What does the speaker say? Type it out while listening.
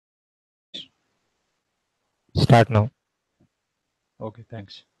start now. Okay,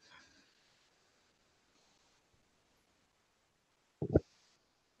 thanks.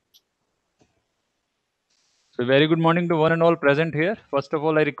 So very good morning to one and all present here. First of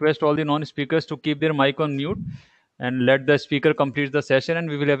all, I request all the non-speakers to keep their mic on mute and let the speaker complete the session, and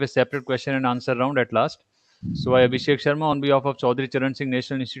we will have a separate question and answer round at last. So I, Abhishek Sharma, on behalf of Chaudhary Charan Singh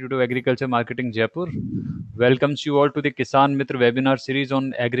National Institute of Agriculture Marketing, Jaipur, welcomes you all to the Kisan Mitr webinar series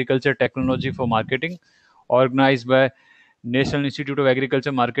on agriculture technology for marketing, organized by National Institute of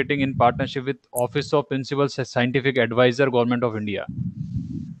Agriculture Marketing in partnership with Office of Principal Scientific Advisor, Government of India.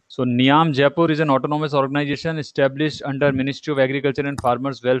 So NIAM Jaipur is an autonomous organization established under Ministry of Agriculture and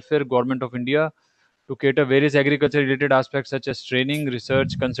Farmers Welfare, Government of India, to cater various agriculture-related aspects such as training,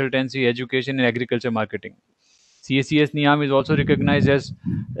 research, consultancy, education, and agriculture marketing. CCS NIAM is also recognized as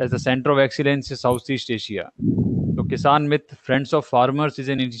the Center of Excellence in Southeast Asia. So Kisan Myth Friends of Farmers is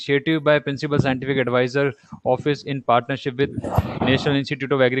an initiative by Principal Scientific Advisor Office in partnership with National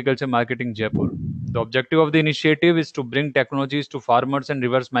Institute of Agriculture Marketing, Jaipur. The objective of the initiative is to bring technologies to farmers and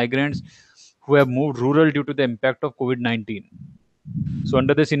reverse migrants who have moved rural due to the impact of COVID-19. So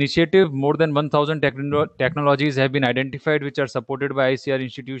under this initiative, more than 1,000 technologies have been identified which are supported by ICR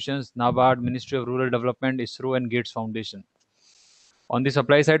institutions, NABARD, Ministry of Rural Development, ISRO, and Gates Foundation. On the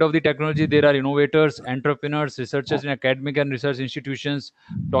supply side of the technology, there are innovators, entrepreneurs, researchers in academic and research institutions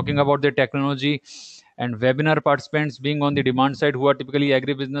talking about their technology, and webinar participants being on the demand side who are typically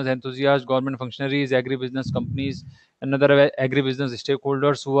agribusiness enthusiasts, government functionaries, agribusiness companies, and other agribusiness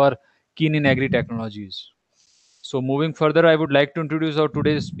stakeholders who are keen in agri technologies. So moving further, I would like to introduce our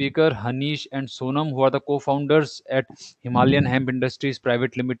today's speaker, Hanish and Sonam, who are the co-founders at Himalayan Hemp Industries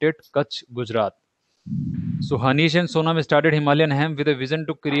Private Limited, Kutch, Gujarat. So Hanish and Sonam started Himalayan Hemp with a vision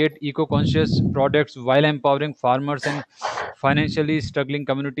to create eco-conscious products while empowering farmers and financially struggling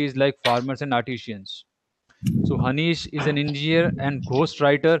communities like farmers and artisans. So Hanish is an engineer and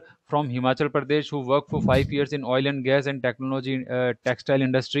ghostwriter from Himachal Pradesh who worked for 5 years in oil and gas and technology textile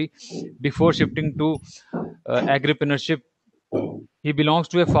industry before shifting to agripreneurship. He belongs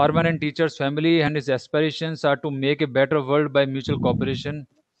to a farmer and teacher's family, and his aspirations are to make a better world by mutual cooperation.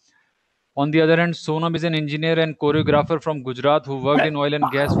 On the other hand, Sonam is an engineer and choreographer from Gujarat who worked in oil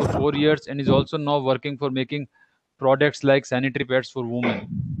and gas for 4 years and is also now working for making products like sanitary pads for women.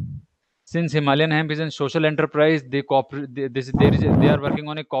 Since Himalayan Hemp is a social enterprise, they are working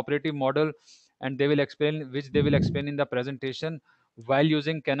on a cooperative model, and they will explain in the presentation, while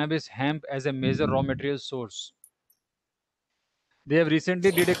using cannabis hemp as a major raw material source. They have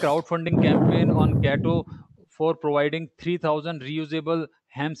recently did a crowdfunding campaign on Gato for providing 3,000 reusable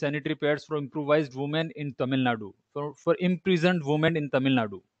hemp sanitary pads for improvised women in Tamil Nadu, for imprisoned women in Tamil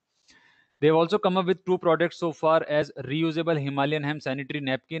Nadu. They've also come up with two products so far as reusable Himalayan hemp sanitary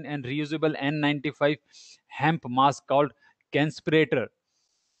napkin and reusable N95 hemp mask called Canspirator.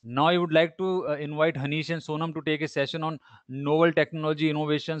 Now I would like to invite Hanish and Sonam to take a session on novel technology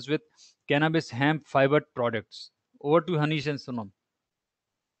innovations with cannabis hemp fiber products. Over to Hanish and Sonam.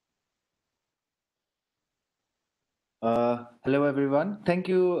 Hello, everyone. Thank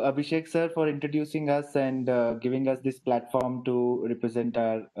you, Abhishek sir, for introducing us and giving us this platform to represent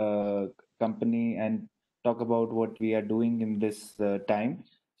our company and talk about what we are doing in this time.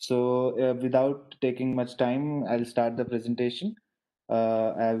 So, without taking much time, I'll start the presentation.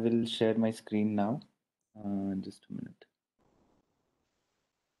 I will share my screen now. Just a minute.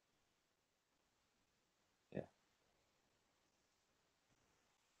 Yeah.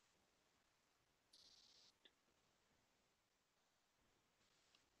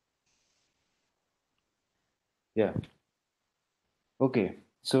 Yeah. Okay.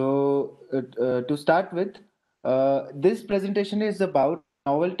 So, to start with, this presentation is about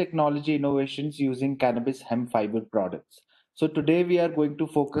novel technology innovations using cannabis hemp fiber products. So today we are going to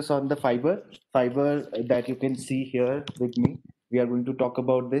focus on the fiber that you can see here with me. We are going to talk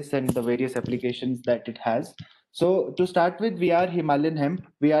about this and the various applications that it has. So to start with, we are Himalayan Hemp.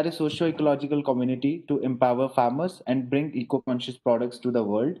 We are a socio-ecological community to empower farmers and bring eco-conscious products to the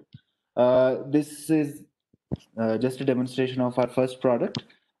world. This is just a demonstration of our first product.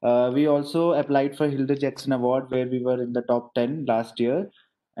 We also applied for Hilda Jackson Award, where we were in the top 10 last year.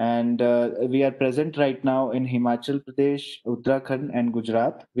 And we are present right now in Himachal Pradesh, Uttarakhand, and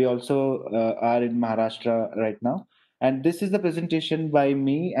Gujarat. We also are in Maharashtra right now. And this is the presentation by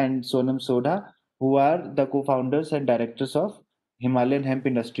me and Sonam Sodha, who are the co founders and directors of Himalayan Hemp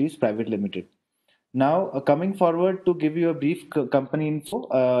Industries Private Limited. Now, coming forward to give you a brief company info,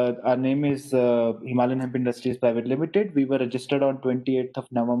 our name is Himalayan Hemp Industries Private Limited. We were registered on 28th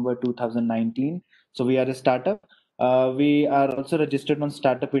of November 2019. So we are a startup. We are also registered on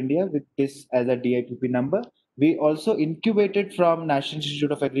Startup India with this as a DIPP number. We also incubated from National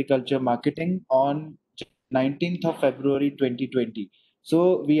Institute of Agriculture Marketing on 19th of February 2020.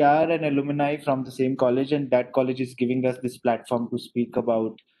 So we are an alumni from the same college, and that college is giving us this platform to speak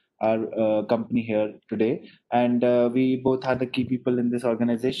about our company here today. And we both are the key people in this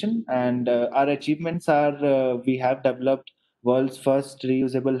organization. And our achievements are we have developed world's first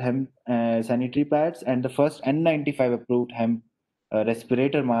reusable hemp sanitary pads and the first N95 approved hemp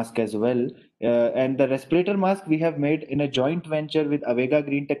respirator mask as well. And the respirator mask we have made in a joint venture with Avega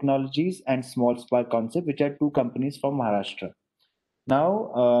Green Technologies and Small Spark Concept, which are two companies from Maharashtra.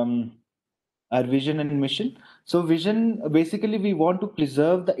 Now, our vision and mission. So, vision basically we want to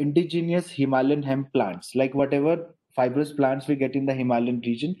preserve the indigenous Himalayan hemp plants, like whatever fibrous plants we get in the Himalayan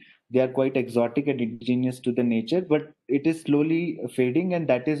region. They are quite exotic and indigenous to the nature, but it is slowly fading, and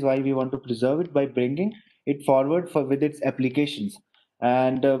that is why we want to preserve it by bringing it forward for with its applications.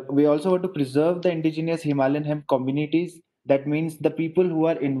 And we also want to preserve the indigenous Himalayan hemp communities. That means the people who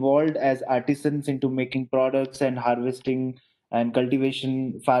are involved as artisans into making products and harvesting and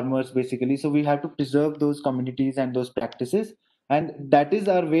cultivation farmers basically. So we have to preserve those communities and those practices, and that is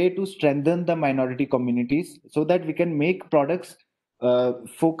our way to strengthen the minority communities so that we can make products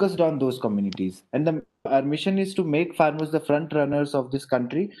focused on those communities. And our mission is to make farmers the front runners of this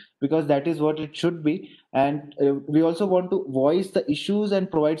country, because that is what it should be. And we also want to voice the issues and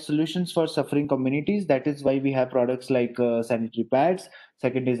provide solutions for suffering communities. That is why we have products like sanitary pads.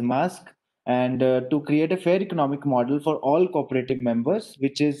 Second is mask, and to create a fair economic model for all cooperative members,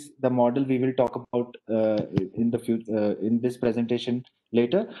 which is the model we will talk about in the future in this presentation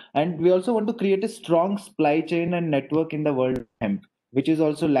later. And we also want to create a strong supply chain and network in the world of hemp, which is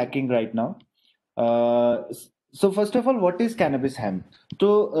also lacking right now. So first of all, what is cannabis hemp?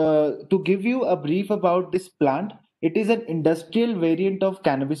 To give you a brief about this plant, it is an industrial variant of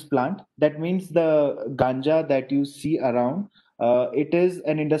cannabis plant. That means the ganja that you see around, it is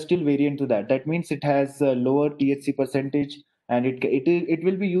an industrial variant to that. That means it has a lower THC percentage, and it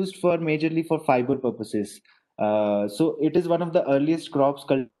will be used for majorly for fiber purposes. So it is one of the earliest crops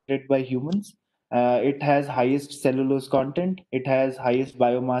cultivated by humans. It has highest cellulose content. It has highest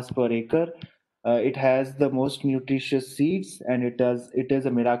biomass per acre. It has the most nutritious seeds, and it is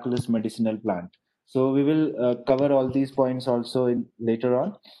a miraculous medicinal plant. So we will cover all these points also in later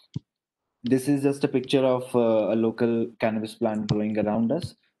on. This is just a picture of a local cannabis plant growing around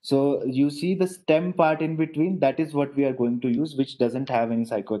us. So you see the stem part in between. That is what we are going to use, which doesn't have any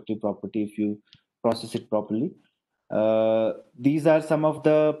psychoactive property if you process it properly. These are some of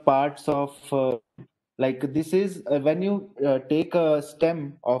the parts of like this is when you take a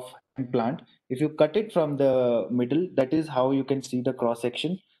stem of hemp plant. If you cut it from the middle, that is how you can see the cross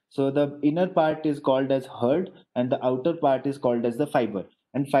section. So the inner part is called as hurd, and the outer part is called as the fiber.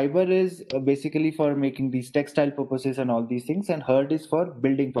 And fiber is basically for making these textile purposes and all these things, and hurd is for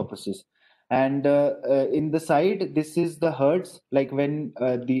building purposes. And in the side, this is the herds, like when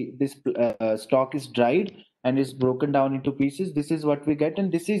the this stock is dried and is broken down into pieces, this is what we get,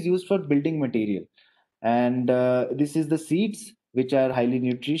 and this is used for building material. And this is the seeds, which are highly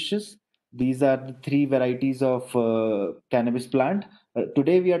nutritious. These are the three varieties of cannabis plant.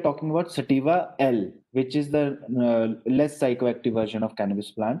 Today we are talking about sativa L, which is the less psychoactive version of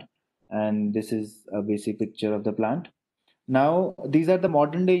cannabis plant. And this is a basic picture of the plant. Now these are the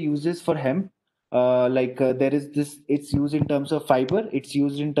modern day uses for hemp. There is this, it's used in terms of fiber, it's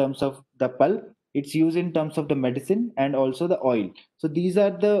used in terms of the pulp, it's used in terms of the medicine, and also the oil. So these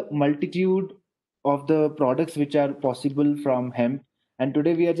are the multitude of the products which are possible from hemp. And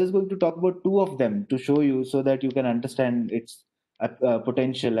today we are just going to talk about two of them to show you, so that you can understand its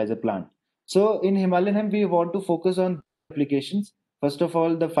potential as a plant. So in Himalayan hemp, we want to focus on applications. First of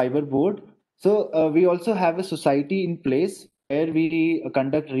all, the fiber board. So we also have a society in place where we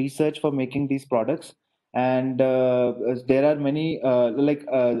conduct research for making these products. And there are many,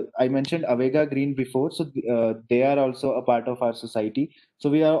 I mentioned Avega Green before, so they are also a part of our society. So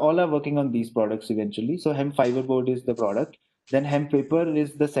we are all are working on these products eventually. So hemp fiber board is the product. Then hemp paper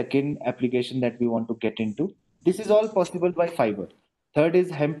is the second application that we want to get into. This is all possible by fiber. Third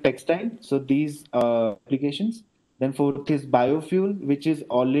is hemp textile. So these applications. Then fourth is biofuel, which is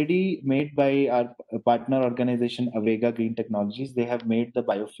already made by our partner organization Avega Green Technologies. They have made the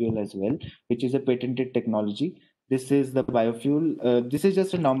biofuel as well, which is a patented technology. This is the biofuel. This is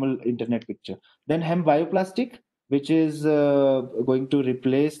just a normal internet picture. Then hemp bioplastic, which is going to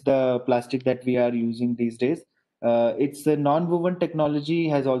replace the plastic that we are using these days. It's a non-woven technology,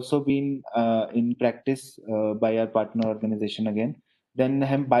 has also been in practice by our partner organization again. Then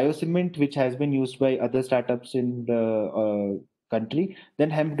hemp biocement, which has been used by other startups in the country.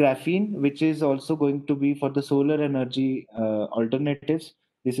 Then hemp graphene, which is also going to be for the solar energy alternatives.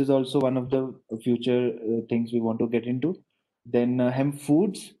 This is also one of the future things we want to get into. Then hemp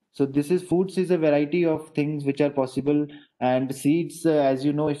foods. So this is foods is a variety of things which are possible, and seeds, as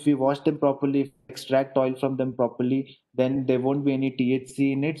you know, if we wash them properly, if we extract oil from them properly, then there won't be any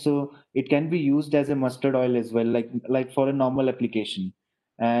THC in it. So it can be used as a mustard oil as well, like for a normal application.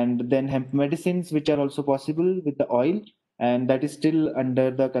 And then hemp medicines, which are also possible with the oil, and that is still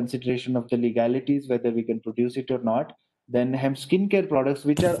under the consideration of the legalities whether we can produce it or not. Then hemp skincare products,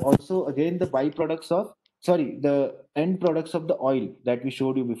 which are also again the byproducts of, sorry, the end products of the oil that we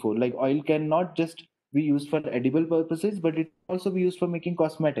showed you before. Like oil cannot just be used for edible purposes, but it can also be used for making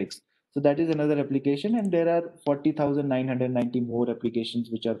cosmetics. So that is another application, and there are 40,990 more applications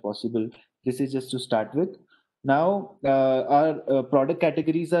which are possible. This is just to start with. Now, our product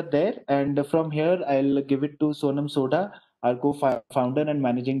categories are there, and from here, I'll give it to Sonam Soda, our co-founder and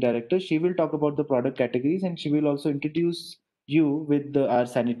managing director. She will talk about the product categories, and she will also introduce you with our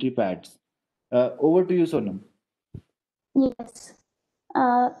sanitary pads. Over to you, Sonam. Yes.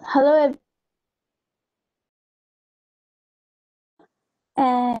 Hello,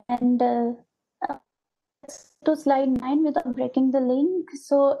 and to slide 9 without breaking the link.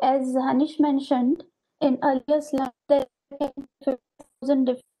 So, as Hanish mentioned in earlier slide, there are 50,000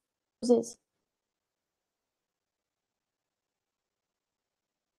 different uses.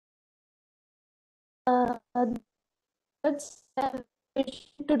 Products have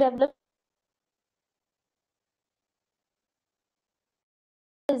to develop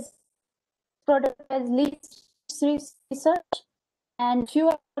this product as least research and few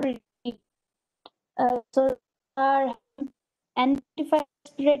are already. So, are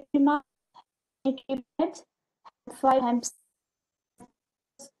anti-respiratory masks, sanitary pads, 5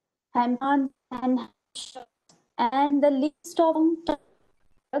 hemp and shirts, and the list of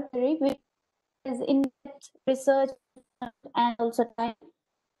which is in-depth research and also time.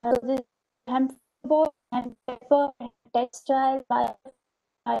 So this hemp fiber, hemp paper, textile,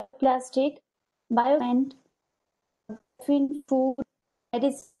 bioplastic, biocement, food,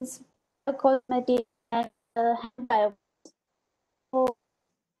 medicines, cosmetics, and hemp bio. So,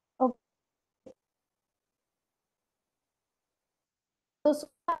 okay. So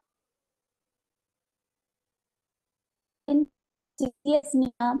in CCS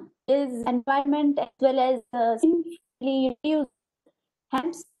NIAM is environment as well as simply reduce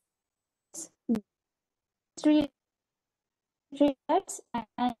hemps, tree and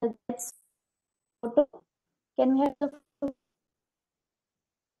that's photo. Can we have the photo?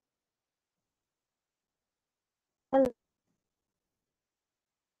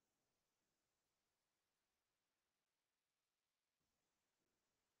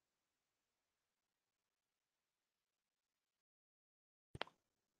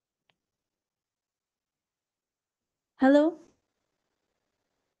 Hello?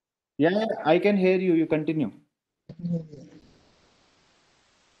 Yeah, I can hear you. You continue.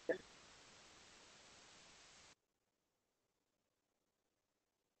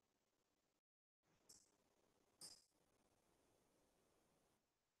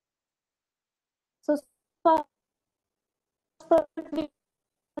 So far, as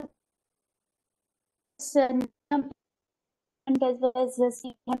well as the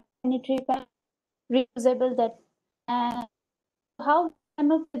sanitary pad, reusable that. And how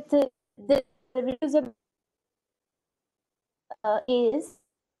come up with the reusable is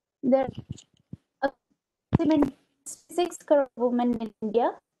there are approximately 6 crore women in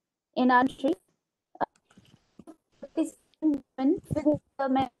India in our country. Women with a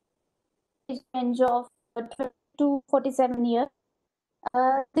marriage range of 12 to 47 years.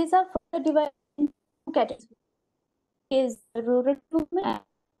 These are further divided into two categories. Is rural women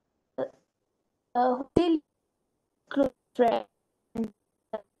who include and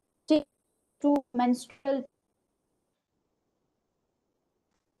to menstrual.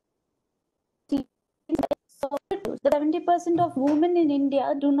 So, the 70% of women in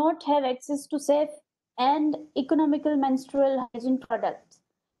India do not have access to safe and economical menstrual hygiene products.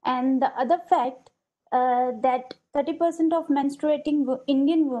 And the other fact that 30% of menstruating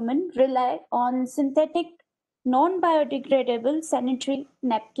Indian women rely on synthetic, non-biodegradable sanitary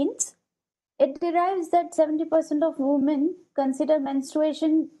napkins. It derives that 70% of women consider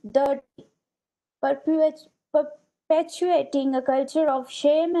menstruation dirty, perpetuating a culture of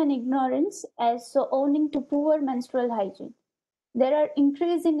shame and ignorance as so owing to poor menstrual hygiene. There are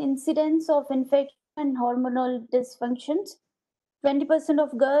increasing incidents of infection and hormonal dysfunctions. 20%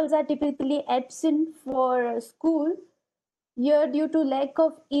 of girls are typically absent for school year due to lack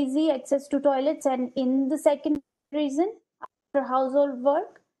of easy access to toilets, and in the second reason, after household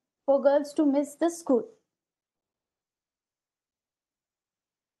work for girls to miss the school.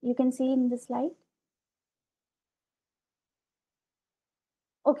 You can see in the slide.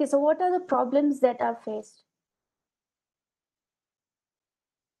 Okay, so what are the problems that are faced?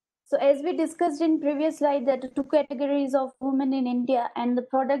 So as we discussed in previous slide, that the two categories of women in India and the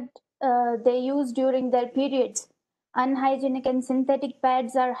product they use during their periods, unhygienic and synthetic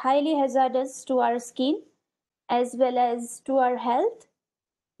pads, are highly hazardous to our skin as well as to our health.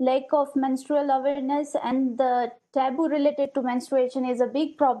 Lack of menstrual awareness and the taboo related to menstruation is a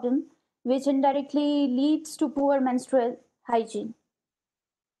big problem, which indirectly leads to poor menstrual hygiene.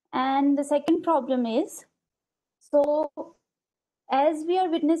 And the second problem is, so as we are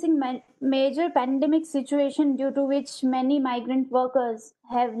witnessing major pandemic situation due to which many migrant workers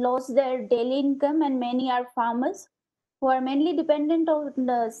have lost their daily income, and many are farmers who are mainly dependent on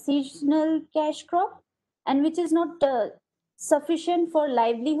the seasonal cash crop, and which is not sufficient for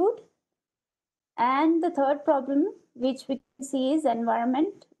livelihood. And the third problem which we can see is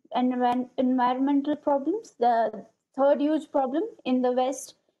environmental problems. The third huge problem in the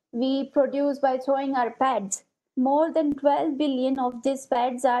West, we produce by throwing our pads. More than 12 billion of these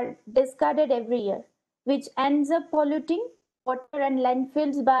pads are discarded every year, which ends up polluting water and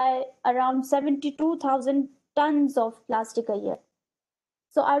landfills by around 72,000 tons of plastic a year.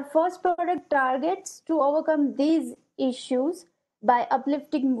 So our first product targets to overcome these issues by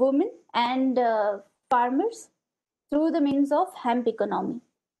uplifting women and farmers through the means of hemp economy.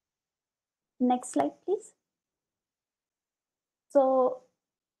 Next slide, please. So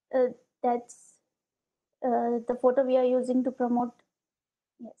that's the photo we are using to promote.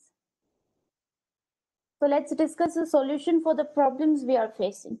 Yes. So let's discuss the solution for the problems we are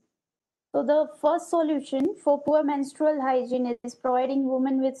facing. So the first solution for poor menstrual hygiene is providing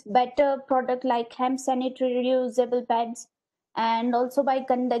women with better product like hemp sanitary reusable pads, and also by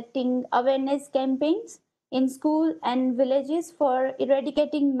conducting awareness campaigns in school and villages for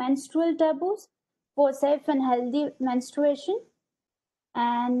eradicating menstrual taboos for safe and healthy menstruation.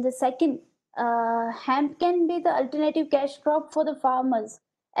 And the second, hemp can be the alternative cash crop for the farmers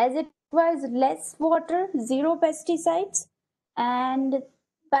as it requires less water, zero pesticides, and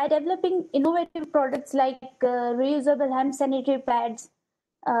by developing innovative products like reusable hemp sanitary pads,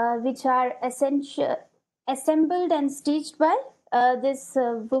 which are assembled and stitched by this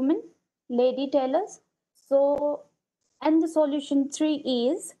woman, lady tailors. So, and the solution three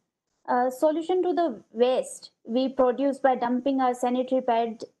is solution to the waste we produce by dumping our sanitary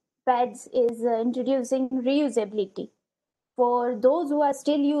pads is introducing reusability for those who are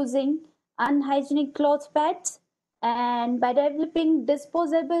still using unhygienic cloth pads, and by developing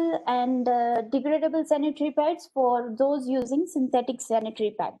disposable and degradable sanitary pads for those using synthetic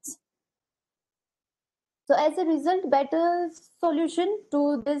sanitary pads. So as a result, better solution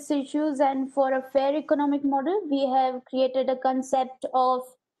to these issues and for a fair economic model, we have created a concept of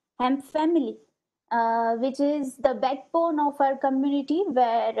hemp family, which is the backbone of our community,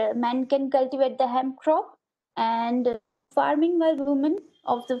 where men can cultivate the hemp crop and farming, while women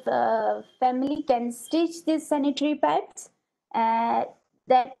of the family can stitch these sanitary pads.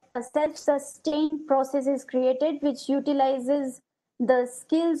 That a self-sustained process is created which utilizes the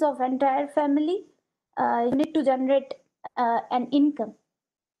skills of entire family unit to generate an income.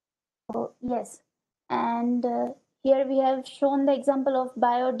 So, yes, and here we have shown the example of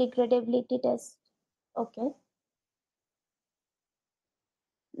biodegradability test. Okay.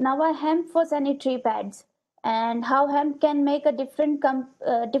 Now a hemp for sanitary pads, and how hemp can make a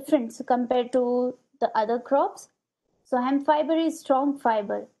difference compared to the other crops. So hemp fiber is strong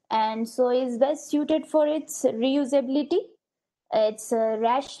fiber, and so is best suited for its reusability. It's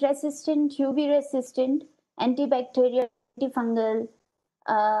rash resistant, UV resistant, antibacterial, antifungal,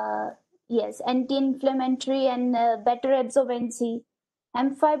 yes, anti-inflammatory, and better absorbency.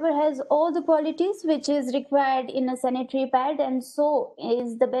 Hemp fiber has all the qualities which is required in a sanitary pad, and so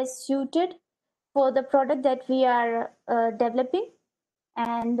is the best suited for the product that we are developing.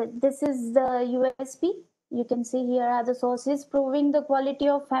 And this is the USP. You can see here are the sources proving the quality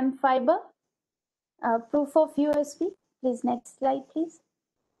of hemp fiber. Proof of USP. Please, next slide, please.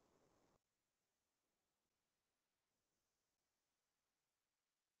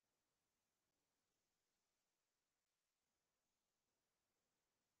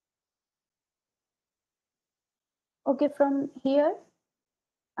 Okay, from here,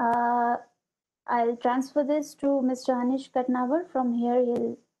 I'll transfer this to Mr. Anish Katnawar. From here,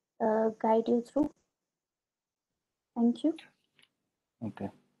 he'll guide you through. Thank you. Okay.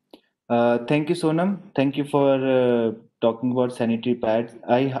 Thank you, Sonam. Thank you for talking about sanitary pads.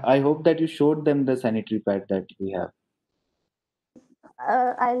 I hope that you showed them the sanitary pad that we have.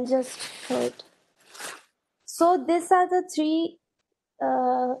 I'll just show it. So these are the three.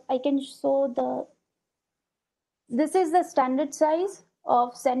 I can show the. This is the standard size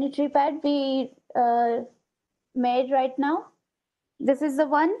of sanitary pad we made right now. This is the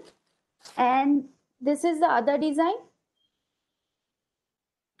one, and this is the other design.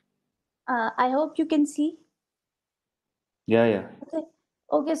 I hope you can see. Yeah. Okay.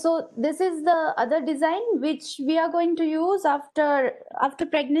 Okay, so this is the other design which we are going to use after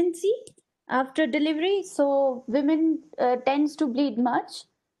pregnancy, after delivery. So women tends to bleed much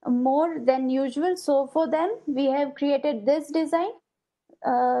more than usual. So for them, we have created this design,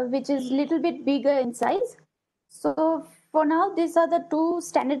 which is little bit bigger in size. So for now, these are the two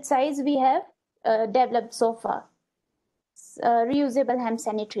standard size we have developed so far. Reusable hemp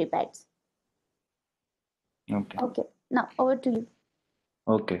sanitary pads. Okay. Okay, now over to you.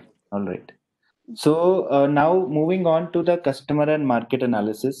 Okay. All right. So now moving on to the customer and market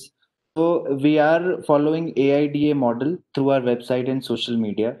analysis. So we are following AIDA model through our website and social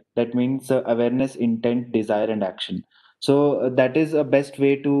media. That means awareness, intent, desire, and action. So that is a best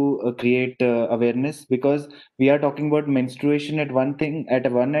way to create awareness, because we are talking about menstruation at one thing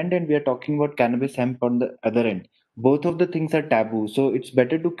at one end, and we are talking about cannabis hemp on the other end. Both of the things are taboo. So it's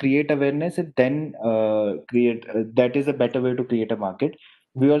better to create awareness and then create. That is a better way to create a market.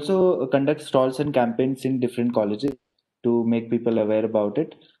 We also conduct stalls and campaigns in different colleges to make people aware about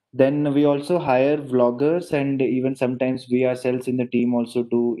it. Then we also hire vloggers, and even sometimes we ourselves in the team also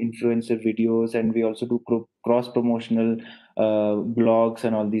do influencer videos, and we also do cross promotional blogs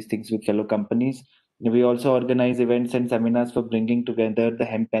and all these things with fellow companies. We also organize events and seminars for bringing together the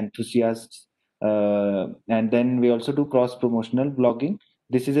hemp enthusiasts. And then we also do cross promotional blogging.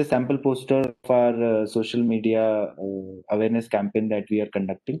 This is a sample poster of our social media awareness campaign that we are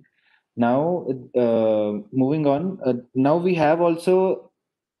conducting. Now, moving on, now we have also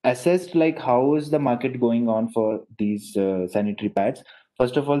assessed like how is the market going on for these sanitary pads.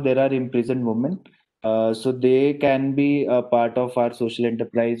 First of all, there are imprisoned women. So they can be a part of our social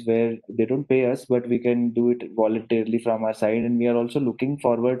enterprise where they don't pay us, but we can do it voluntarily from our side. And we are also looking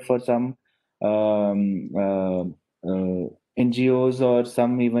forward for some um, uh, uh, NGOs or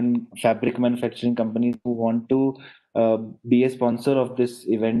some even fabric manufacturing companies who want to be a sponsor of this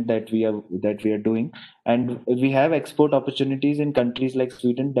event that we are doing. And we have export opportunities in countries like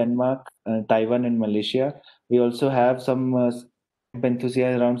Sweden, Denmark, Taiwan, and Malaysia. We also have some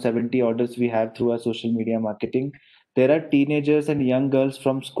enthusiasts, around 70 orders we have through our social media marketing. There are teenagers and young girls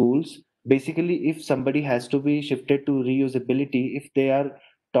from schools. Basically, if somebody has to be shifted to reusability, if they are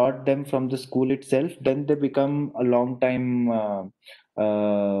taught them from the school itself, then they become a long time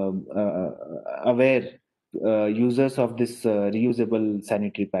aware users of this reusable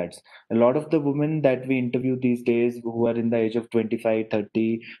sanitary pads. A lot of the women that we interview these days who are in the age of 25,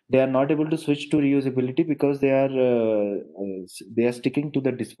 30, they are not able to switch to reusability because they are sticking to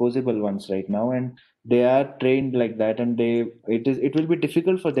the disposable ones right now, and they are trained like that, and it will be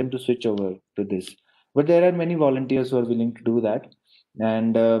difficult for them to switch over to this. But there are many volunteers who are willing to do that.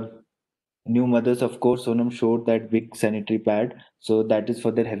 And new mothers, of course, Sonam showed that big sanitary pad. So that is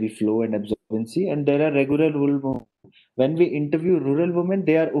for their heavy flow and absorbency. And there are regular rural women. When we interview rural women,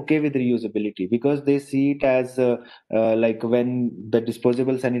 they are okay with reusability because they see it as like when the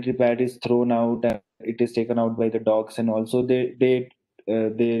disposable sanitary pad is thrown out and it is taken out by the dogs, and also they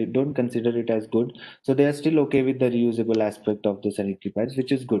don't consider it as good. So they are still okay with the reusable aspect of the sanitary pads,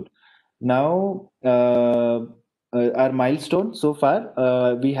 which is good. Now, our milestone so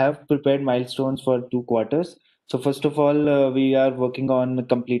far, we have prepared milestones for 2 quarters. So first of all, we are working on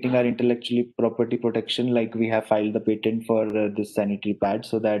completing our intellectual property protection. Like we have filed the patent for this sanitary pad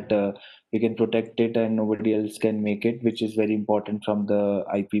so that we can protect it and nobody else can make it, which is very important from the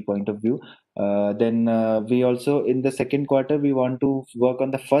IP point of view. Then we also, in the second quarter, we want to work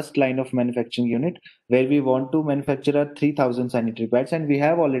on the first line of manufacturing unit where we want to manufacture our 3,000 sanitary pads, and we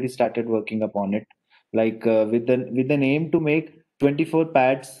have already started working upon it, like with an aim to make 24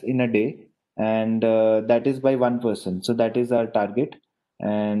 pads in a day, and that is by one person. So that is our target.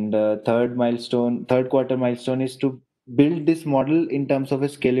 And third quarter milestone is to build this model in terms of a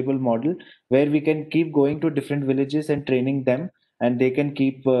scalable model where we can keep going to different villages and training them, and they can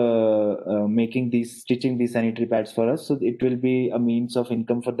keep stitching these sanitary pads for us, so it will be a means of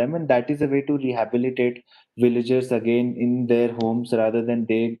income for them, and that is a way to rehabilitate villagers again in their homes rather than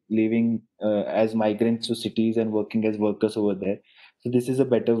they living as migrants to cities and working as workers over there. So this is a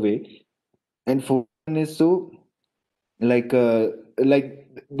better way. And fourth one is to like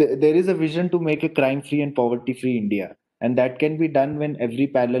there is a vision to make a crime free and poverty free India. and that can be done when every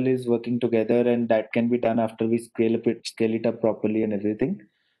parallel is working together, and that can be done after we scale it up properly and everything.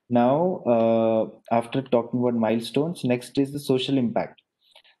 Now, after talking about milestones, next is the social impact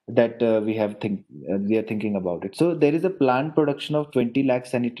that we are thinking about it. So there is a planned production of 20 lakh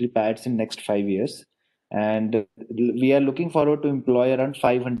sanitary pads in next 5 years, and we are looking forward to employ around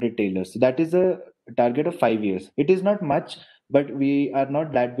 500 tailors. So that is a target of 5 years. It is not much, but we are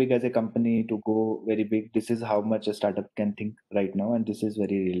not that big as a company to go very big. This is how much a startup can think right now, and this is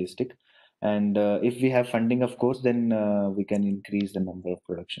very realistic. And if we have funding, of course, then we can increase the number of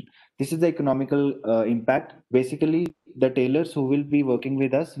production. This is the economical impact. Basically, the tailors who will be working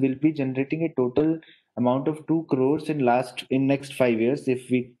with us will be generating a total amount of 2 crores in next 5 years if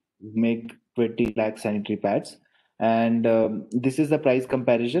we make 20 lakh sanitary pads. And this is the price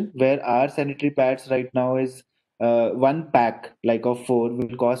comparison where our sanitary pads right now is one pack like of four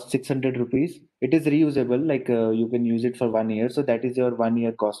will cost 600 rupees. It is reusable, like you can use it for 1 year, so that is your 1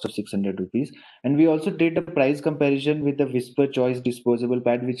 year cost of 600 rupees. And we also did a price comparison with the Whisper Choice disposable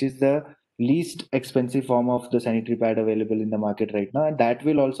pad, which is the least expensive form of the sanitary pad available in the market right now, and that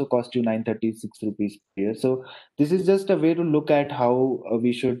will also cost you 936 rupees per year. So this is just a way to look at how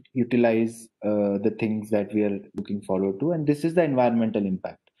we should utilize the things that we are looking forward to, and this is the environmental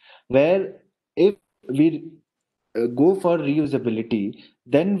impact, where if we go for reusability,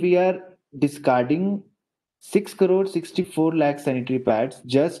 then we are discarding 6 crore 64 lakh sanitary pads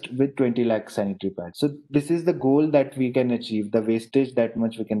just with 20 lakh sanitary pads. So this is the goal that we can achieve, the wastage that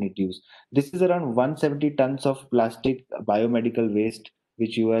much we can reduce. This is around 170 tons of plastic biomedical waste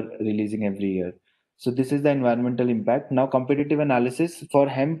which you are releasing every year. So this is the environmental impact. Now, competitive analysis for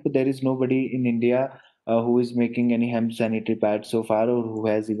hemp, there is nobody in India who is making any hemp sanitary pads so far, or who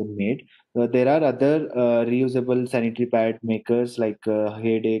has even made. There are other reusable sanitary pad makers like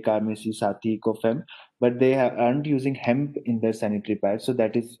Heyday, Carmesi, Sati, Ecofem, but they aren't using hemp in their sanitary pads. So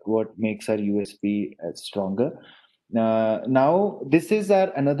that is what makes our USP stronger. Now, this is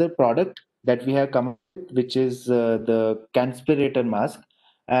our another product that we have come up with, which is the Conspirator mask.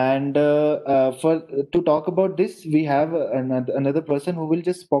 And for to talk about this, we have another person who will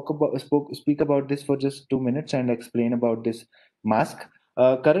just speak about this for just 2 minutes and explain about this mask.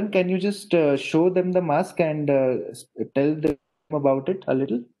 Karan, can you just show them the mask and tell them about it a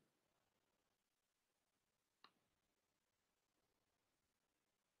little?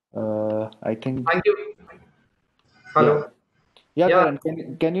 I think. Thank you. Yeah. Hello. Yeah, Yeah.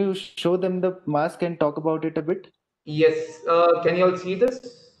 Karan, can you show them the mask and talk about it a bit? Yes. Can you all see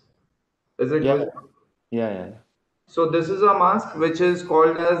this? Is it Yeah. visible? Yeah. So this is a mask which is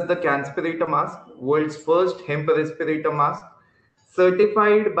called as the Conspirator mask, world's first hemp respirator mask,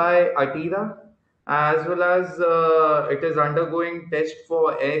 certified by Atira, as well as it is undergoing test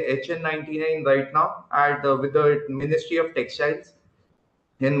for HN99 right now at with the Ministry of Textiles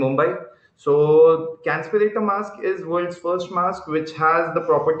in Mumbai. So, Conspirator mask is world's first mask which has the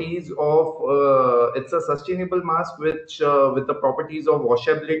properties of it's a sustainable mask which with the properties of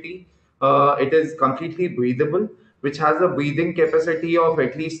washability. It is completely breathable, which has a breathing capacity of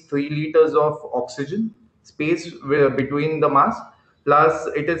at least 3 liters of oxygen space between the mask. Plus,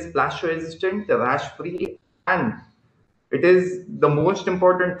 it is splash resistant, rash free, and it is the most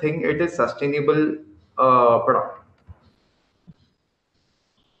important thing. It is sustainable product.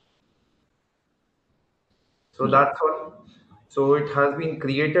 So Yeah. that's all. So it has been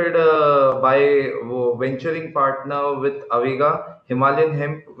created by venturing partner with Avega, Himalayan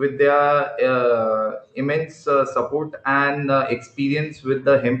Hemp, with their immense support and experience with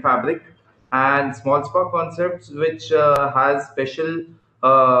the hemp fabric, and Small Spark Concepts, which has special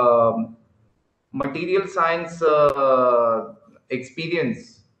material science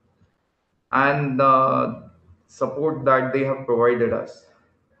experience and support that they have provided us.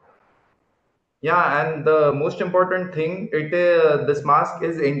 Yeah, and the most important thing, this mask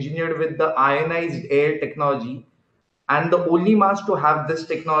is engineered with the ionized air technology, and the only mask to have this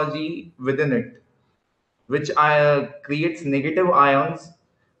technology within it, which creates negative ions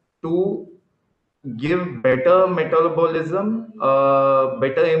to give better metabolism,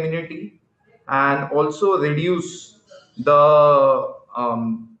 better immunity, and also reduce the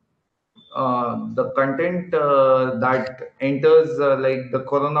content that enters like the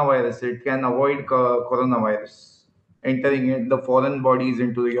coronavirus. It can avoid coronavirus entering the foreign bodies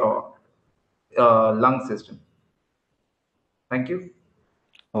into your lung system. Thank you.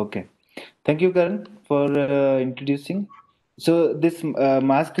 Okay. Thank you, Karan, for introducing. So this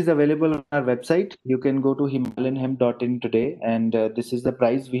mask is available on our website. You can go to himalayanhemp.in today, and this is the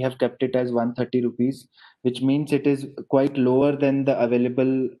price. We have kept it as 130 rupees, which means it is quite lower than the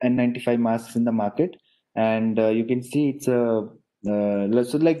available N95 masks in the market. and you can see it's a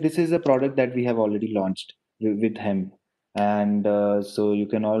so like this is a product that we have already launched with hemp, and so you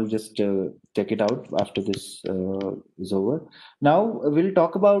can all just check it out after this is over. Now we'll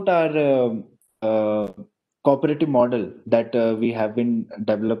talk about our cooperative model that we have been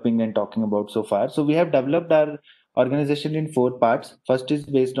developing and talking about so far. So we have developed our organization in four parts. First is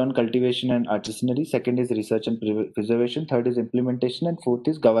based on cultivation and artisanry. Second is research and preservation. Third is implementation, and fourth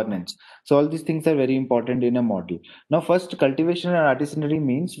is governance. So all these things are very important in a model. Now, first, cultivation and artisanry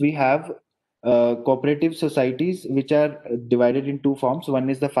means we have cooperative societies which are divided in two forms. One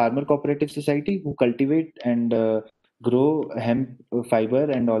is the farmer cooperative society who cultivate and grow hemp fiber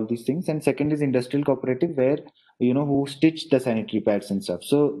and all these things, and second is industrial cooperative where who stitch the sanitary pads and stuff.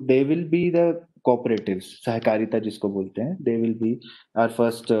 So they will be the cooperatives, सहकारिता जिसको बोलते हैं. They will be our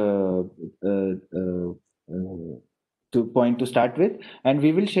first to point to start with, and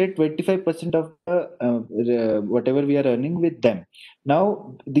we will share 25% of whatever we are earning with them.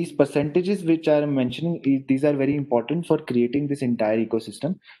 Now these percentages which I am mentioning, these are very important for creating this entire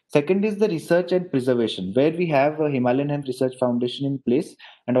ecosystem. Second is the research and preservation, where we have a Himalayan Hemp Research Foundation in place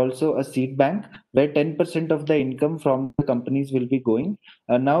and also a seed bank where 10% of the income from the companies will be going.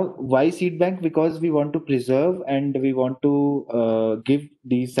 Now, why seed bank? Because we want to preserve and we want to give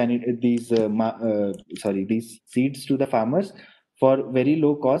these these seeds to the farmers for very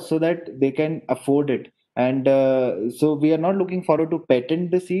low cost so that they can afford it. And so we are not looking forward to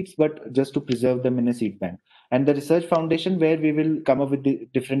patent the seeds, but just to preserve them in a seed bank. And the research foundation where we will come up with the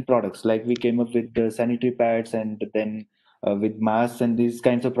different products, like we came up with the sanitary pads, and then with masks and these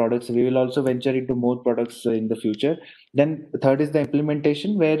kinds of products. We will also venture into more products in the future. Then third is the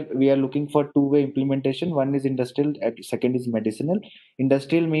implementation, where we are looking for two-way implementation. One is industrial, second is medicinal.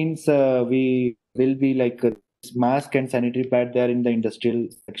 Industrial means we will be like mask and sanitary pad, they are in the industrial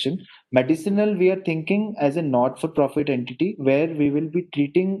section. Medicinal, we are thinking as a not-for-profit entity where we will be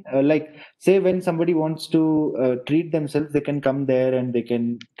treating, like say when somebody wants to treat themselves, they can come there and they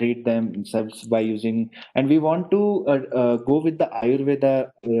can treat themselves by using, and we want to go with the Ayurveda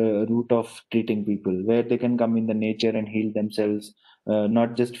route of treating people, where they can come in the nature and heal themselves,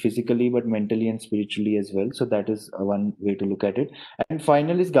 not just physically but mentally and spiritually as well. So that is one way to look at it. And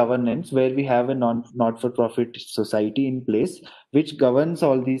final is governance, where we have a not for profit society in place which governs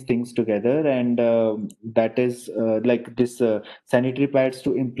all these things together, and that is like this sanitary pads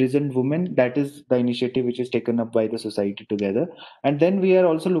to imprisoned women. That is the initiative which is taken up by the society together. And then we are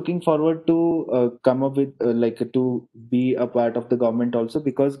also looking forward to come up with like to be a part of the government also,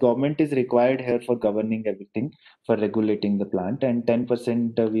 because government is required here for governing everything, for regulating the plant, and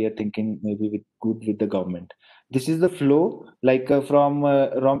 10% we are thinking maybe with good with the government. This is the flow, like from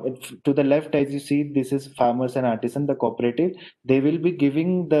to the left, as you see, this is farmers and artisan, the cooperative. They will be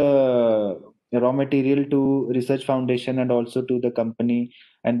giving the raw material to research foundation and also to the company,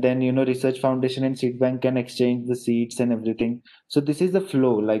 and then research foundation and seed bank can exchange the seeds and everything. So this is the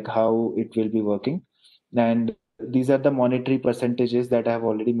flow, like how it will be working. And these are the monetary percentages that I have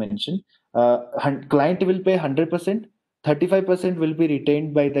already mentioned. Client will pay 100%, 35% will be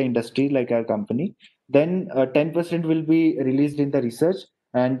retained by the industry like our company, then 10% will be released in the research,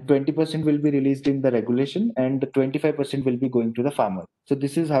 and 20% will be released in the regulation, and 25% will be going to the farmer. So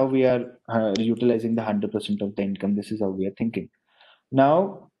this is how we are utilizing the 100% of the income. This is how we are thinking.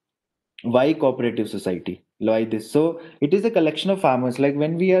 Now, why cooperative society? Why this? So it is a collection of farmers. Like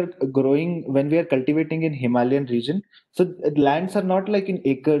when we are growing, when we are cultivating in Himalayan region, so lands are not like in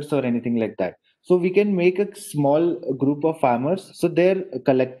acres or anything like that. So we can make a small group of farmers, so their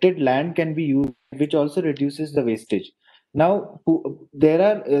collected land can be used, which also reduces the wastage. Now there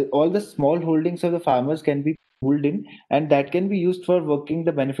are all the small holdings of the farmers can be pooled in, and that can be used for working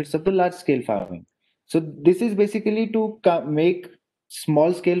the benefits of the large scale farming. So this is basically to make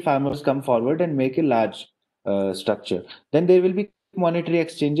small scale farmers come forward and make a large structure. Then there will be monetary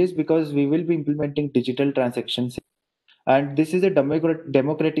exchanges, because we will be implementing digital transactions, and this is a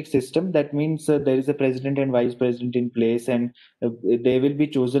democratic system. That means there is a president and vice president in place, and they will be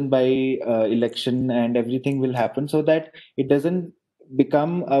chosen by election, and everything will happen so that it doesn't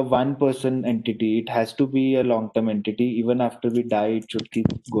become a one person entity. It has to be a long term entity. Even after we die, it should keep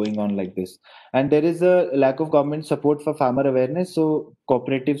going on like this. And there is a lack of government support for farmer awareness, so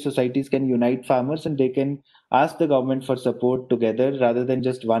cooperative societies can unite farmers and they can ask the government for support together rather than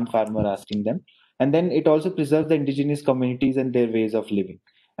just one farmer asking them. And then it also preserves the indigenous communities and their ways of living.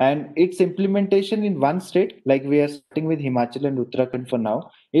 And its implementation in one state, like we are starting with Himachal and Uttarakhand for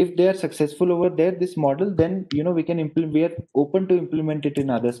now, if they are successful over there, this model, then we can implement. We are open to implement it in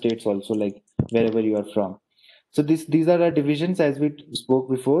other states also, like wherever you are from. So these are our divisions as we spoke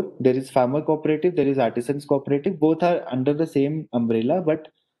before. There is farmer cooperative, there is artisans cooperative. Both are under the same umbrella, but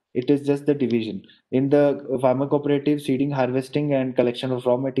it is just the division. In the farmer cooperative, seeding, harvesting, and collection of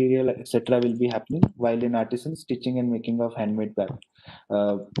raw material, etc., will be happening. While in artisans, stitching and making of handmade bag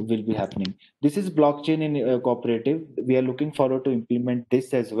will be happening. This is blockchain in cooperative. We are looking forward to implement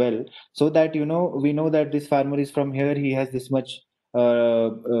this as well, so that we know that this farmer is from here. He has this much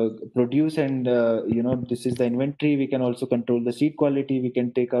produce, and this is the inventory. We can also control the seed quality. We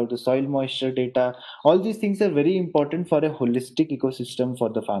can take out the soil moisture data. All these things are very important for a holistic ecosystem for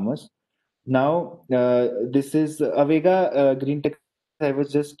the farmers. Now, this is Avega Green Tech. I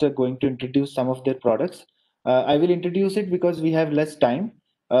was just going to introduce some of their products. I will introduce it because we have less time.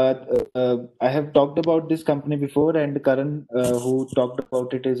 I have talked about this company before, and Karan, who talked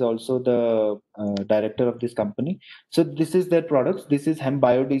about it, is also the director of this company. So this is their products. This is hemp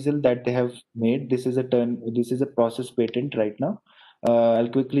biodiesel that they have made. This is a process patent right now. I'll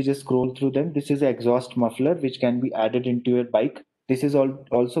quickly just scroll through them. This is an exhaust muffler which can be added into your bike. This is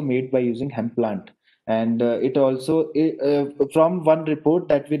also made by using hemp plant, and from one report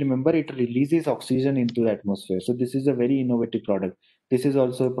that we remember, it releases oxygen into the atmosphere. So this is a very innovative product. This is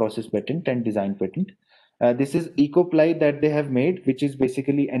also a process patent and design patent. This is EcoPly that they have made, which is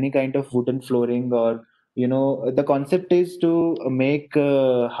basically any kind of wooden flooring, or the concept is to make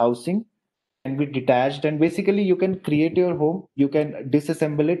housing can be detached, and basically you can create your home, you can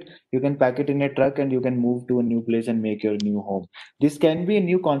disassemble it, you can pack it in a truck, and you can move to a new place and make your new home. This can be a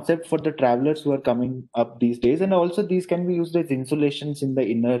new concept for the travelers who are coming up these days, and also these can be used as insulations in the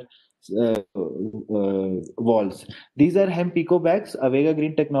inner walls. These are hemp eco bags. Avega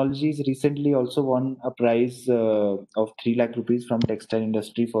Green Technologies recently also won a prize of 3 lakh rupees from textile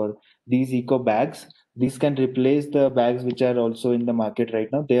industry for these eco bags. These can replace the bags which are also in the market right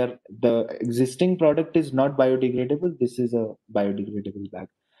now. The existing product is not biodegradable. This is a biodegradable bag,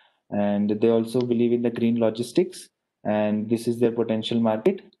 and they also believe in the green logistics. And this is their potential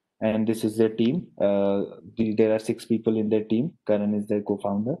market, and this is their team. There are 6 people in their team. Karan is their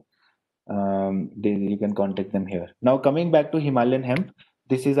co-founder. You can contact them here. Now coming back to Himalayan hemp,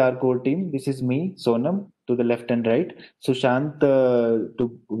 this is our core team. This is me, Sonam, to the left and right. Sushant,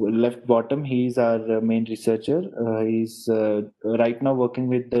 to left bottom, he is our main researcher. He's right now working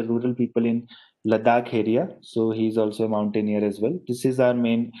with the rural people in Ladakh area. So he's also a mountaineer as well. This is our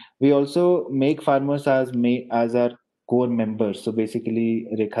main. We also make farmers as our core members. So basically,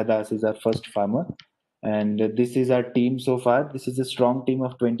 Rekha Das is our first farmer, and this is our team so far. This is a strong team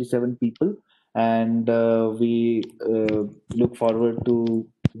of 27 people, and we look forward to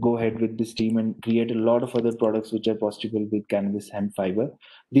go ahead with this team and create a lot of other products which are possible with cannabis hemp fiber.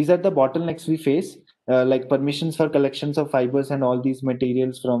 These are the bottlenecks we face, like permissions for collections of fibers and all these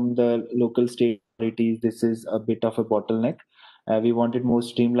materials from the local state authorities. This is a bit of a bottleneck. We want it more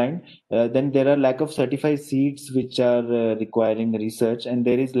streamlined. Then there are lack of certified seeds which are requiring research, and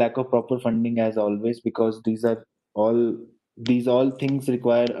there is lack of proper funding as always, because all these all things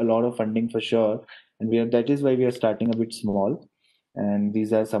require a lot of funding for sure, and that is why we are starting a bit small. And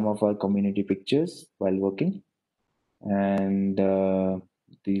these are some of our community pictures while working, and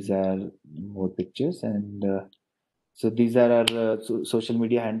these are more pictures, and so these are our social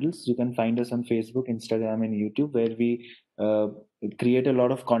media handles. You can find us on Facebook, Instagram, and YouTube, where we create a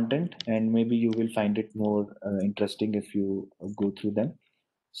lot of content, and maybe you will find it more interesting if you go through them.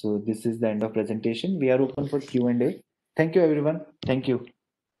 So this is the end of presentation. We are open for Q&A. Thank you, everyone. Thank you.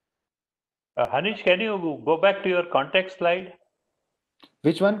 Hanish, can you go back to your context slide?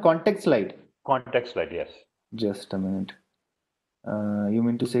 Which one? Context slide? Context slide, yes. Just a minute. You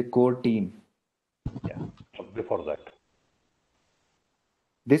mean to say core team? Yeah, before that.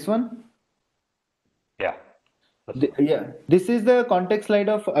 This one? Yeah. Yeah, this is the context slide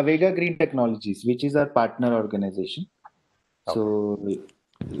of Avega Green Technologies, which is our partner organization. Okay. So,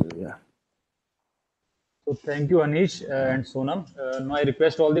 yeah. So thank you, Anish and Sonam. Now I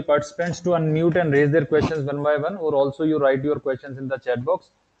request all the participants to unmute and raise their questions one by one, or also you write your questions in the chat box.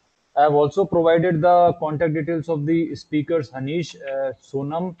 I have also provided the contact details of the speakers: Anish,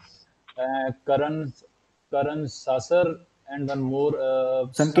 Sonam, Karan Sasar, and one more.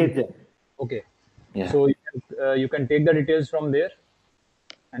 Sanket. Okay. Yeah. So you can take the details from there,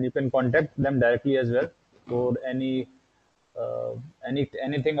 and you can contact them directly as well for anything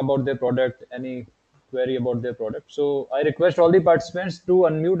about their product, any query about their product. So I request all the participants to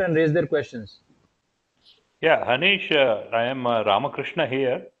unmute and raise their questions. Yeah, Hanish, I am Ramakrishna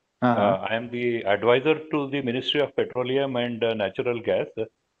here. I am the advisor to the Ministry of Petroleum and Natural Gas,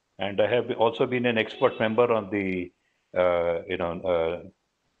 and I have also been an expert member on the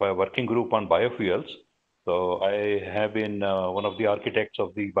working group on biofuels. So I have been one of the architects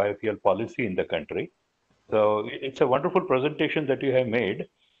of the biofuel policy in the country. So it's a wonderful presentation that you have made,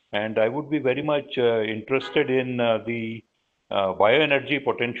 and I would be very much interested in the bioenergy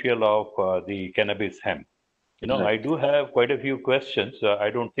potential of the cannabis hemp. I do have quite a few questions. I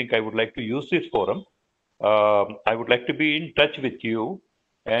don't think I would like to use this forum. I would like to be in touch with you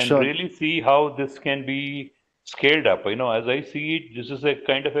and Sure. really see how this can be scaled up. As I see it, this is a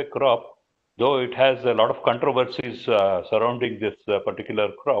kind of a crop, though it has a lot of controversies surrounding this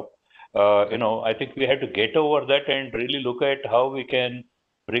particular crop. I think we have to get over that and really look at how we can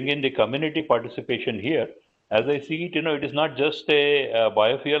bring in the community participation here. As I see it, it is not just a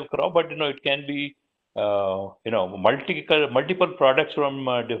biofuel crop, but it can be multiple products from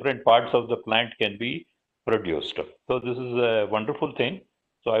different parts of the plant can be produced. So this is a wonderful thing.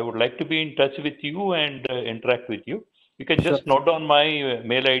 So I would like to be in touch with you and interact with you. You can Sure. just note down my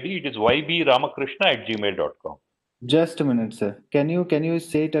mail ID. It is ybramakrishna@gmail.com. Just a minute, sir. Can you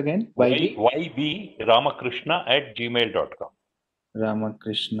say it again? ybramakrishna@gmail.com.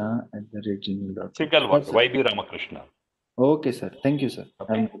 Ramakrishna@gmail.com. Single word, ybramakrishna. Okay, sir. Thank you, sir.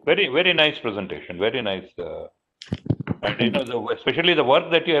 Okay. Very, very nice presentation. Very nice. And especially the work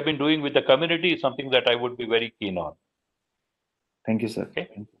that you have been doing with the community is something that I would be very keen on. Thank you, sir. Okay.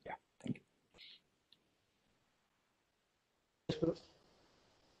 Thank you. Yeah. Thank you.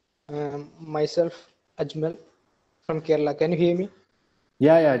 Myself, Ajmal from Kerala. Can you hear me?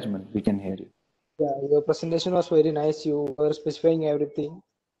 Yeah, Ajmal, we can hear you. Yeah, your presentation was very nice. You were specifying everything.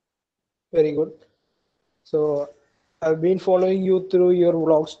 Very good. So I've been following you through your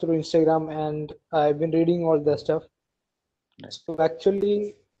vlogs through Instagram, and I've been reading all the stuff. Right. So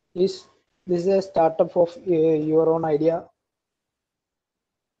actually, is this a startup of your own idea?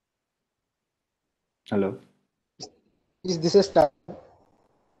 Hello. Is this a startup?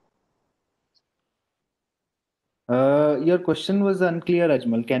 Your question was unclear,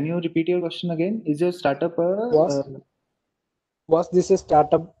 Ajmal. Can you repeat your question again? Is your startup was this a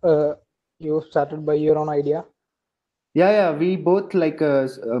startup you started by your own idea? Yeah. We both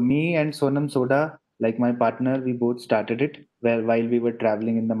me and Sonam Soda, like my partner, we both started it while we were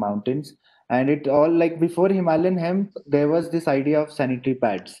traveling in the mountains. And it all before Himalayan hemp, there was this idea of sanitary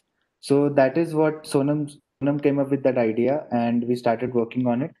pads. So that is what Sonam came up with that idea, and we started working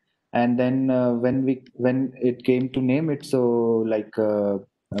on it. And then when it came to name it, so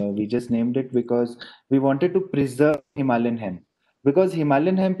we just named it because we wanted to preserve Himalayan hemp, because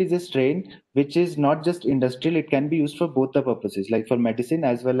Himalayan hemp is a strain which is not just industrial, it can be used for both the purposes, like for medicine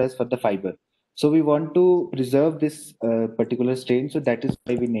as well as for the fiber. So we want to preserve this particular strain, so that is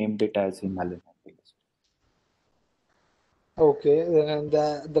why we named it as Himalayan hemp. Okay, and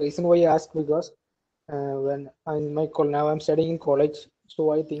the reason why I asked, because when in my now I'm studying in college,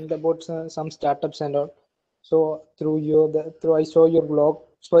 so I think about some startups and all. So through I saw your blog,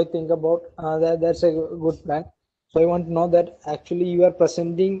 so I think about that's a good plan. So I want to know that actually you are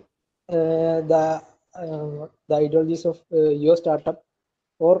presenting the ideologies of your startup,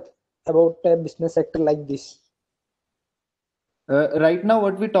 or about a business sector like this. Right now,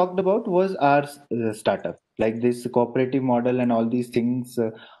 what we talked about was our startup, like this cooperative model and all these things.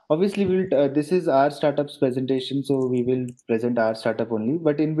 Obviously, this is our startup's presentation, so we will present our startup only.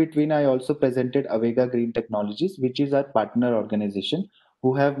 But in between, I also presented Avega Green Technologies, which is our partner organization,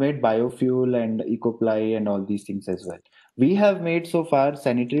 who have made biofuel and EcoPly and all these things as well. We have made so far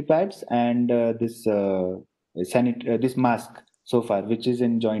sanitary pads and this mask so far, which is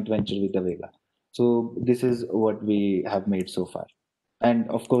in joint venture with Avega. So this is what we have made so far. And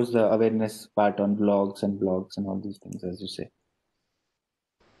of course, the awareness part on blogs and all these things, as you say.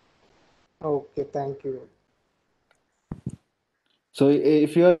 Okay, thank you. So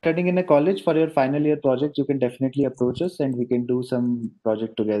if you are studying in a college for your final year project, you can definitely approach us and we can do some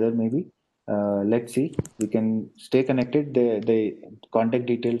project together maybe. Let's see. We can stay connected. The contact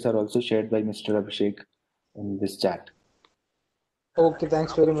details are also shared by Mr. Abhishek in this chat. Okay,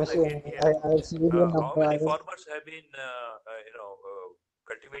 thanks very much. I'll see you How many farmers have been,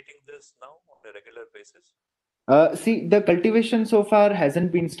 cultivating this now on a regular basis? See, the cultivation so far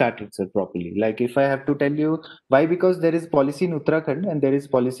hasn't been started, sir, properly. Like if I have to tell you why, because there is policy in Uttarakhand and there is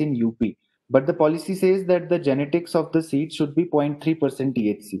policy in UP. But the policy says that the genetics of the seed should be 0.3%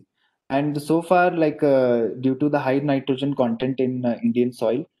 THC. And so far, due to the high nitrogen content in Indian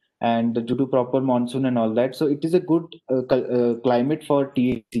soil, and due to proper monsoon and all that, so it is a good climate for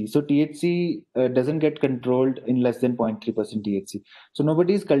THC. So THC doesn't get controlled in less than 0.3% THC. So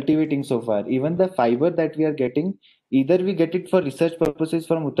nobody is cultivating so far. Even the fiber that we are getting, either we get it for research purposes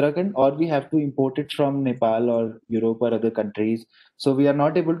from Uttarakhand, or we have to import it from Nepal or Europe or other countries. So we are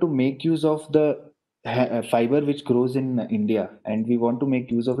not able to make use of the fiber which grows in India, and we want to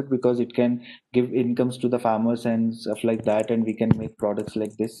make use of it because it can give incomes to the farmers and stuff like that, and we can make products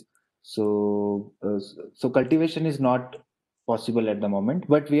like this. So cultivation is not possible at the moment,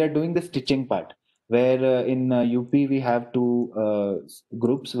 but we are doing the stitching part. Where in UP we have two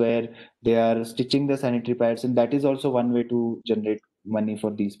groups where they are stitching the sanitary pads, and that is also one way to generate money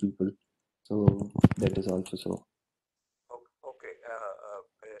for these people. So that is also so. Okay.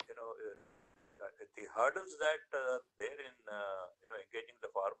 The hurdles that there in engaging the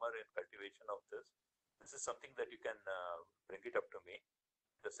farmer in cultivation of this is something that you can bring it up to me.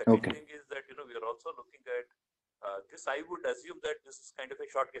 The second Okay. thing is that we are also looking at this. I would assume that this is kind of a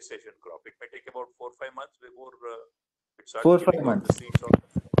short gestation crop. It may take about 4-5 months before it starts 4-5 putting out the months. seeds. Or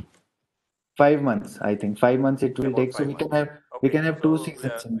 5 months, I think. 5 months it will about take. So 5 months. we Okay, can have two so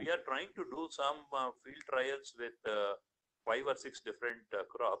seasons. we are trying to do some field trials with 5 or 6 different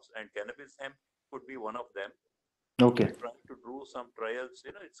crops, and cannabis hemp could be one of them. Okay. We're trying to do some trials.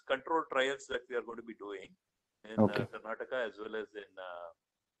 It's controlled trials that we are going to be doing in Okay. Karnataka as well as in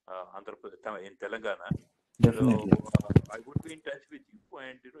Andhra Pradesh, in Telangana. Definitely. So I would be in touch with you,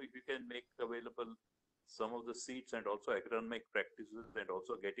 and if you can make available some of the seeds and also agronomic practices, and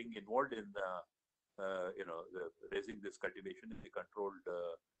also getting involved in raising this cultivation in a controlled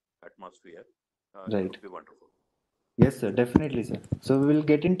atmosphere, it Right. would be wonderful. Yes, sir. Definitely, sir. So we will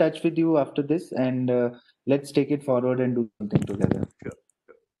get in touch with you after this, and let's take it forward and do something together. Sure.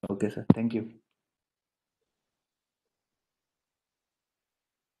 Okay, sir. Thank you.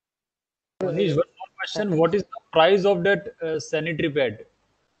 Manish, one more question. What is the price of that sanitary pad?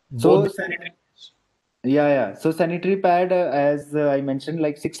 Both So, the sanitary pads. yeah. So sanitary pad, as I mentioned,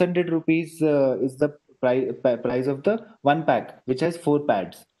 like 600 rupees is the price of the one pack, which has four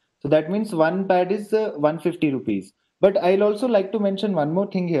pads. So that means one pad is 150 rupees. But I'll also like to mention one more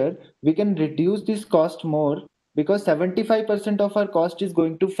thing here. We can reduce this cost more because 75% of our cost is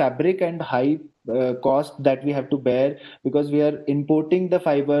going to fabric and high cost that we have to bear because we are importing the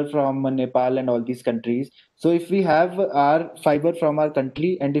fiber from Nepal and all these countries. So if we have our fiber from our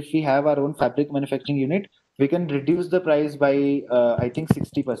country and if we have our own fabric manufacturing unit, we can reduce the price by I think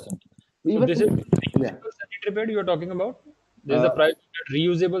 60%. So Even this is yeah. reusable sanitary pad you are talking about? This is the Uh, price of that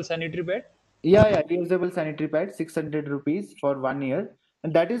reusable sanitary pad? yeah, reusable sanitary pad, 600 rupees for 1 year.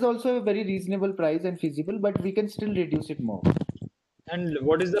 And that is also a very reasonable price and feasible, but we can still reduce it more. And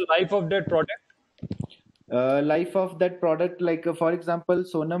what is the life of that product? Life of that product, like for example,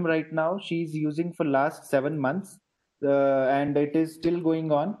 Sonam right now, she's using for last 7 months, and it is still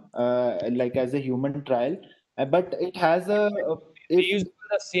going on, like as a human trial. But it has if Reusable,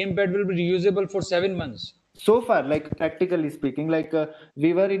 the same pad will be reusable for 7 months. so far, like practically speaking, like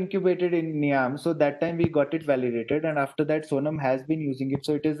we were incubated in NIAM, so that time we got it validated, and after that Sonam has been using it,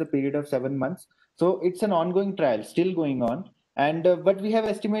 so it is a period of 7 months. So it's an ongoing trial still going on, and but we have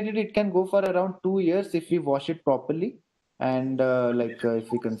estimated it can go for around 2 years if we wash it properly, and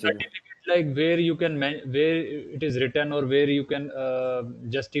if we consider. Certificate like where you can where it is written or where you can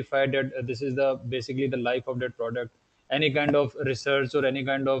justify that this is the basically the life of that product, any kind of research or any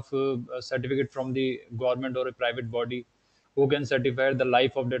kind of certificate from the government or a private body who can certify the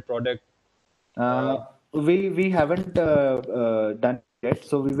life of that product. Uh, uh, we haven't done it yet,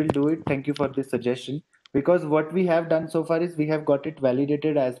 so we will do it. Thank you for this suggestion. Because what we have done so far is we have got it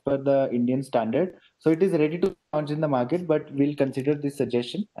validated as per the Indian standard, so it is ready to launch in the market. But we'll consider this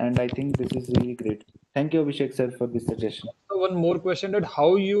suggestion, and I think this is really great. Thank you, Abhishek sir, for this suggestion. So one more question, that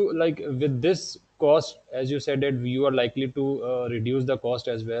how you like with this cost, as you said that you are likely to reduce the cost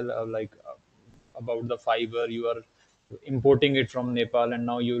as well, about the fiber you are importing it from Nepal, and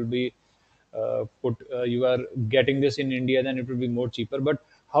now you will be you are getting this in India, then it will be more cheaper. But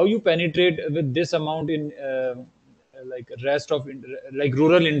how you penetrate with this amount in like rest of like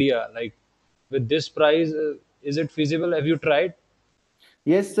rural India, like with this price, is it feasible? Have you tried?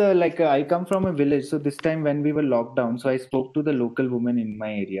 Yes, I come from a village, so this time when we were locked down, so I spoke to the local women in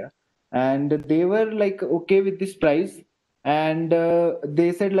my area, and they were like okay with this price, and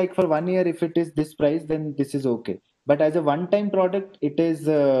they said like for 1 year if it is this price, then this is okay. But as a one-time product, it is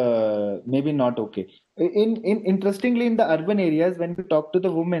maybe not okay. In interestingly, in the urban areas, when we talk to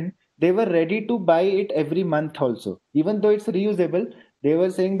the women, they were ready to buy it every month also, even though it's reusable. They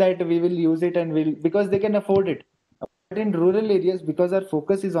were saying that we will use it and will because they can afford it. But in rural areas, because our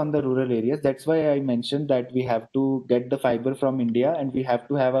focus is on the rural areas, that's why I mentioned that we have to get the fiber from India and we have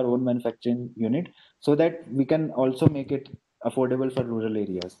to have our own manufacturing unit so that we can also make it affordable for rural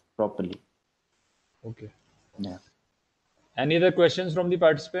areas properly. Okay. Yeah. Any other questions from the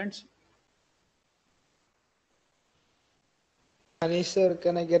participants? Anish sir,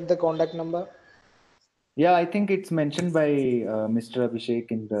 can I get the contact number? Yeah, I think it's mentioned by Mr.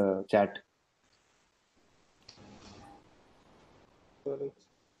 Abhishek in the chat.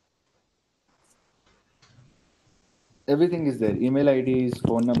 Everything is there. Email IDs,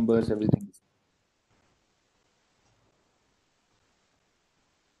 phone numbers, everything.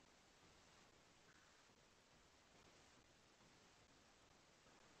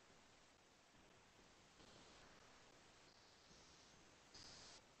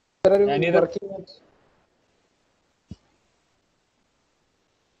 Where are you Any other? working at?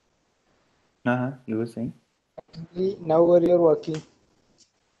 You were saying? Now where you're working?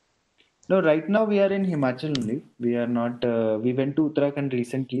 No, right now we are in Himachal only. We are not. We went to Uttarakhand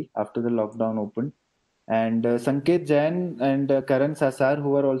recently after the lockdown opened, and Sanket Jain and Karan Sasar,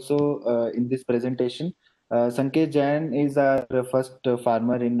 who are also in this presentation. Sanket Jain is our first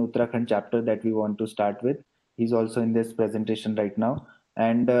farmer in Uttarakhand chapter that we want to start with. He's also in this presentation right now,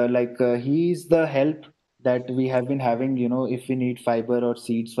 and he is the help that we have been having. You know, if we need fiber or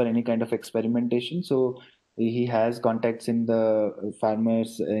seeds for any kind of experimentation, so he has contacts in the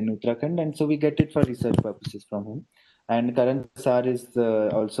farmers in Uttarakhand, and so we get it for research purposes from him. And Karan Sar is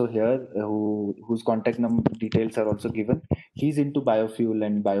also here, whose contact number details are also given. He's into biofuel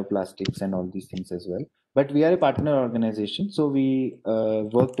and bioplastics and all these things as well. But we are a partner organization, so we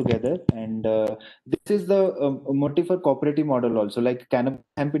work together. And this is the motive for cooperative model also. Like cannabis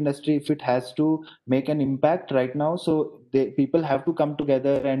hemp industry, if it has to make an impact right now, so people have to come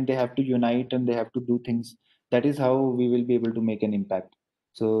together and they have to unite and they have to do things. That is how we will be able to make an impact.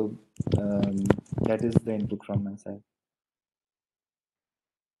 So that is the input from my side.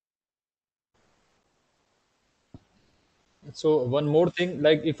 So one more thing,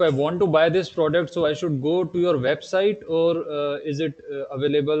 like if I want to buy this product, so I should go to your website, or is it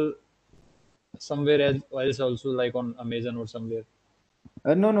available somewhere else also, like on Amazon or somewhere?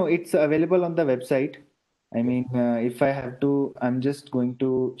 No, it's available on the website. I mean, if I have to, I'm just going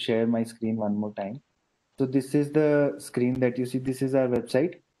to share my screen one more time. So this is the screen that you see. This is our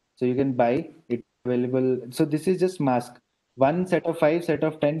website. So you can buy it available. So this is just mask. One set of 5, set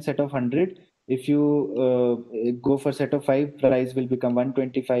of 10, set of 100. If you go for set of 5, price will become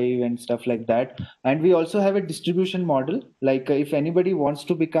 125 and stuff like that. And we also have a distribution model. Like if anybody wants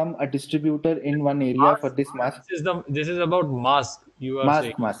to become a distributor in one area for Mask. this mask, This is about mask. You are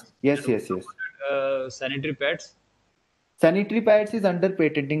saying. mask. Yes, And what yes, yes. about sanitary pads? Sanitary pads is under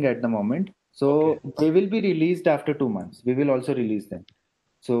patenting at the moment. Okay. So they will be released after 2 months. We will also release them.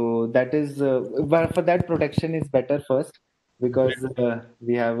 So that is, but for that protection is better first Great. because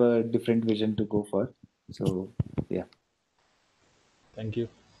we have a different vision to go for. So yeah. Thank you.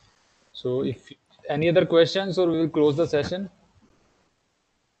 So if any other questions, or we will close the session.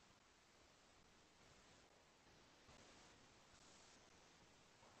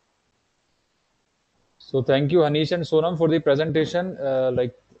 So thank you, Hanish and Sonam, for the presentation.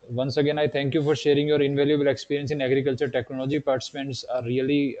 Once again, I thank you for sharing your invaluable experience in agriculture technology. Participants are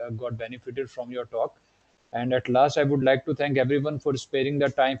really got benefited from your talk. And at last, I would like to thank everyone for sparing the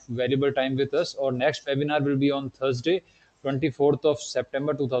time, valuable time with us. Our next webinar will be on Thursday, 24th of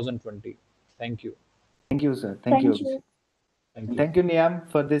September 2020. Thank you. Thank you, sir. Thank you. Thank you. Thank And you. thank you,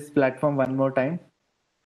 NIAM, for this platform one more time.